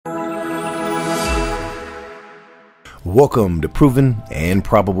Welcome to Proven and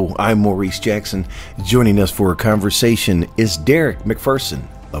Probable. I'm Maurice Jackson. Joining us for a conversation is Derek McPherson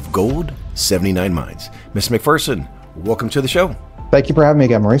of Gold79 Mines. Mr. McPherson, welcome to the show. Thank you for having me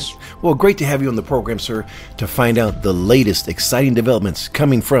again, Maurice. Well, great to have you on the program, sir, to find out the latest exciting developments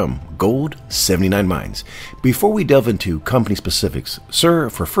coming from Gold79 Mines. Before we delve into company specifics, sir,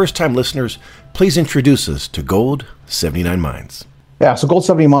 for first-time listeners, please introduce us to Gold79 Mines. Yeah, so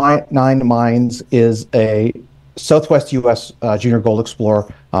Gold79 Mines is a Southwest U.S. junior gold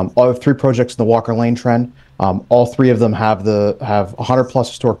explorer. All have 3 projects in the Walker Lane trend. All 3 of them have 100 plus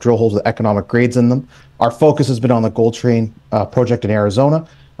historic drill holes with economic grades in them. Our focus has been on the Gold Train project in Arizona,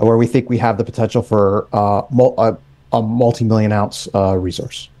 where we think we have the potential for a multi-million ounce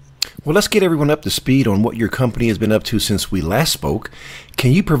resource. Well, let's get everyone up to speed on what your company has been up to since we last spoke.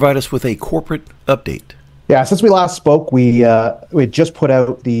 Can you provide us with a corporate update? Yeah, since we last spoke, we just put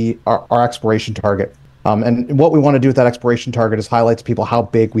out our exploration target. And what we want to do with that exploration target is highlight to people how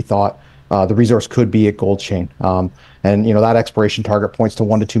big we thought the resource could be at Gold Chain. And that exploration target points to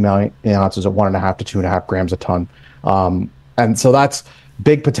 1 to 2 million ounces at 1.5 to 2.5 grams a ton. And so that's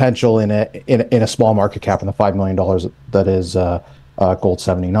big potential in a small market cap in the $5 million that is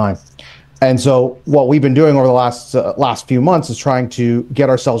Gold79. And so what we've been doing over the last few months is trying to get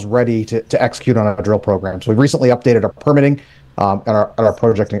ourselves ready to execute on a drill program. So we've recently updated our permitting at our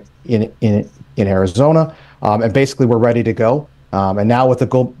project in Arizona, and basically we're ready to go. And now with the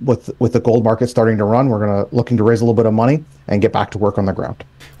gold market starting to run, we're looking to raise a little bit of money and get back to work on the ground.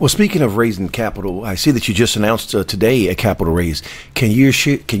 Well, speaking of raising capital, I see that you just announced today a capital raise. Can you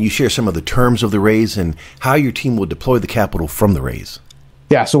share some of the terms of the raise and how your team will deploy the capital from the raise?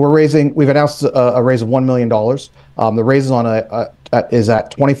 Yeah, so we've announced a raise of $1 million. The raise is is at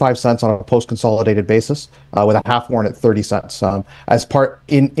 25 cents on a post-consolidated basis, with a half warrant at 30 cents. As part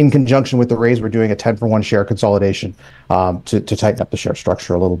in conjunction with the raise, we're doing a 10-for-1 share consolidation to tighten up the share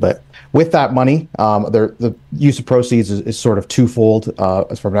structure a little bit. With that money, the use of proceeds is sort of twofold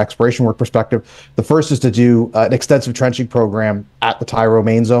as from an exploration work perspective. The first is to do an extensive trenching program at the Tyro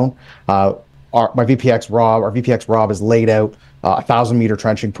main zone. Our VPX Rob has laid out a 1,000-meter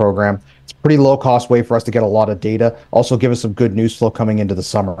trenching program. It's a pretty low-cost way for us to get a lot of data. Also, give us some good news flow coming into the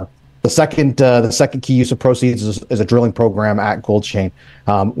summer. The second key use of proceeds is a drilling program at Gold Chain.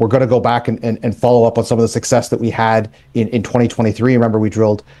 We're going to go back and follow up on some of the success that we had in 2023. Remember, we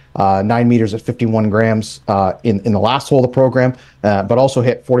drilled 9 meters at 51 grams in the last hole of the program, but also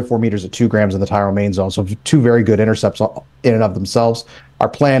hit 44 meters at 2 grams in the Tyro main zone. So 2 very good intercepts in and of themselves. Our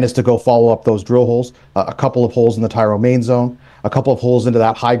plan is to go follow up those drill holes, a couple of holes in the Tyro main zone, a couple of holes into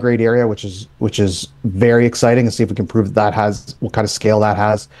that high grade area, which is very exciting, and see if we can prove that has what kind of scale that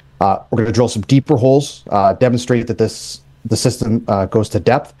has. We're going to drill some deeper holes, demonstrate that the system goes to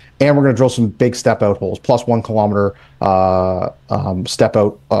depth, and we're going to drill some big step out holes, plus 1 kilometer step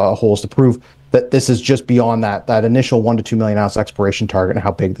out holes to prove that this is just beyond that initial 1 to 2 million ounce exploration target and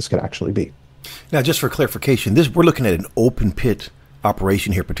how big this could actually be. Now, just for clarification, we're looking at an open pit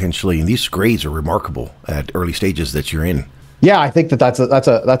operation here potentially, and these grades are remarkable at early stages that you're in. Yeah, I think that's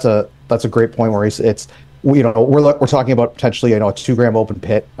a great point, Maurice. It's we're talking about potentially a 2-gram open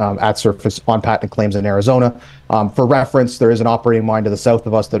pit at surface on patent claims in Arizona. For reference, there is an operating mine to the south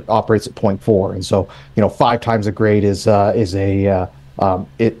of us that operates at 0.4, and so 5 times the grade is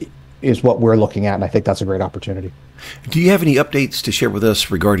what we're looking at, and I think that's a great opportunity. Do you have any updates to share with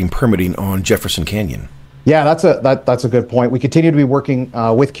us regarding permitting on Jefferson Canyon? Yeah, that's a good point. We continue to be working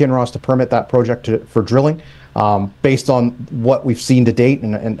with Kinross to permit that project for drilling. Based on what we've seen to date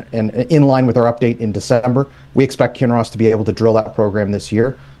and in line with our update in December, we expect Kinross to be able to drill that program this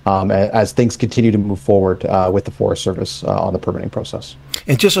year as things continue to move forward with the Forest Service on the permitting process.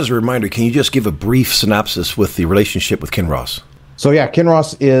 And just as a reminder, can you just give a brief synopsis with the relationship with Kinross? So yeah,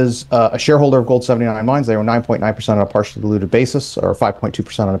 Kinross is a shareholder of Gold79 Mines. They own 9.9% on a partially diluted basis, or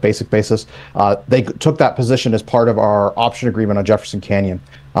 5.2% on a basic basis. They took that position as part of our option agreement on Jefferson Canyon.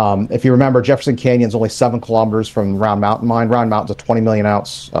 If you remember, Jefferson Canyon is only 7 kilometers from Round Mountain Mine. Round Mountain's a 20 million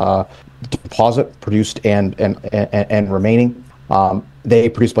ounce deposit, produced and remaining. They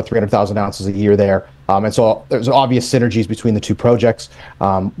produce about 300,000 ounces a year there. And so there's obvious synergies between the 2 projects.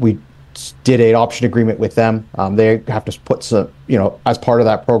 We did an option agreement with them. They have to put some, as part of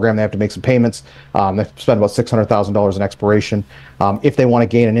that program, they have to make some payments. They spend about $600,000 in exploration. If they want to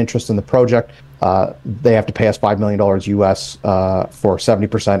gain an interest in the project, they have to pay us $5 million US for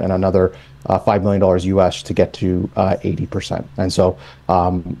 70% and another $5 million US to get to 80%. And so,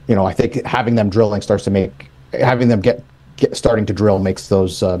 I think having them drilling having them starting to drill makes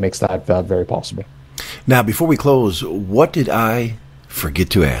that very possible. Now, before we close, what did I forget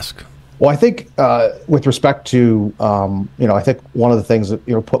to ask? Well, I think with respect to, I think one of the things that,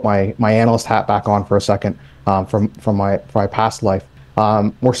 put my analyst hat back on for a second from my past life,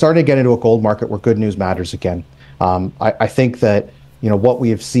 we're starting to get into a gold market where good news matters again. I think that, what we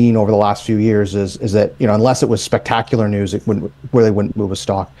have seen over the last few years is that, unless it was spectacular news, it really wouldn't move a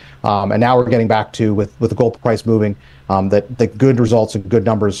stock. And now we're getting back to, with the gold price moving, that the good results and good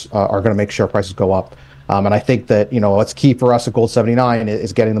numbers are going to make share prices go up. And I think that, what's key for us at Gold79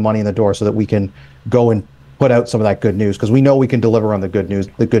 is getting the money in the door so that we can go and put out some of that good news, because we know we can deliver on the good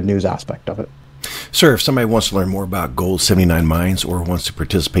news aspect of it. Sir, if somebody wants to learn more about Gold79 Mines or wants to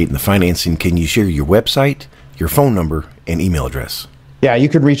participate in the financing, can you share your website, your phone number, and email address? Yeah, you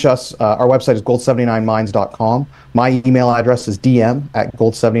could reach us. Our website is gold79mines.com. My email address is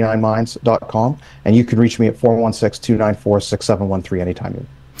dm@gold79mines.com. And you can reach me at 416-294-6713 anytime.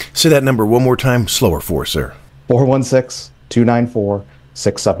 Say that number one more time, slower for us, sir.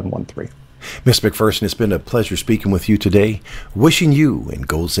 416-294-6713. Ms. McPherson, it's been a pleasure speaking with you today. Wishing you and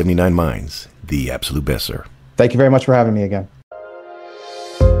Gold79 Mines the absolute best, sir. Thank you very much for having me again.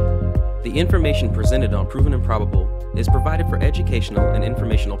 The information presented on Proven and Probable is provided for educational and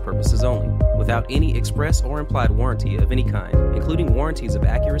informational purposes only, without any express or implied warranty of any kind, including warranties of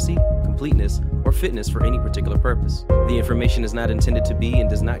accuracy, completeness, or fitness for any particular purpose. The information is not intended to be and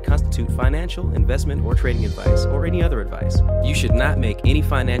does not constitute financial, investment, or trading advice, or any other advice. You should not make any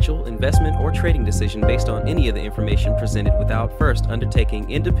financial, investment, or trading decision based on any of the information presented without first undertaking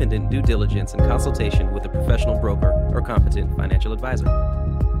independent due diligence and consultation with a professional broker or competent financial advisor.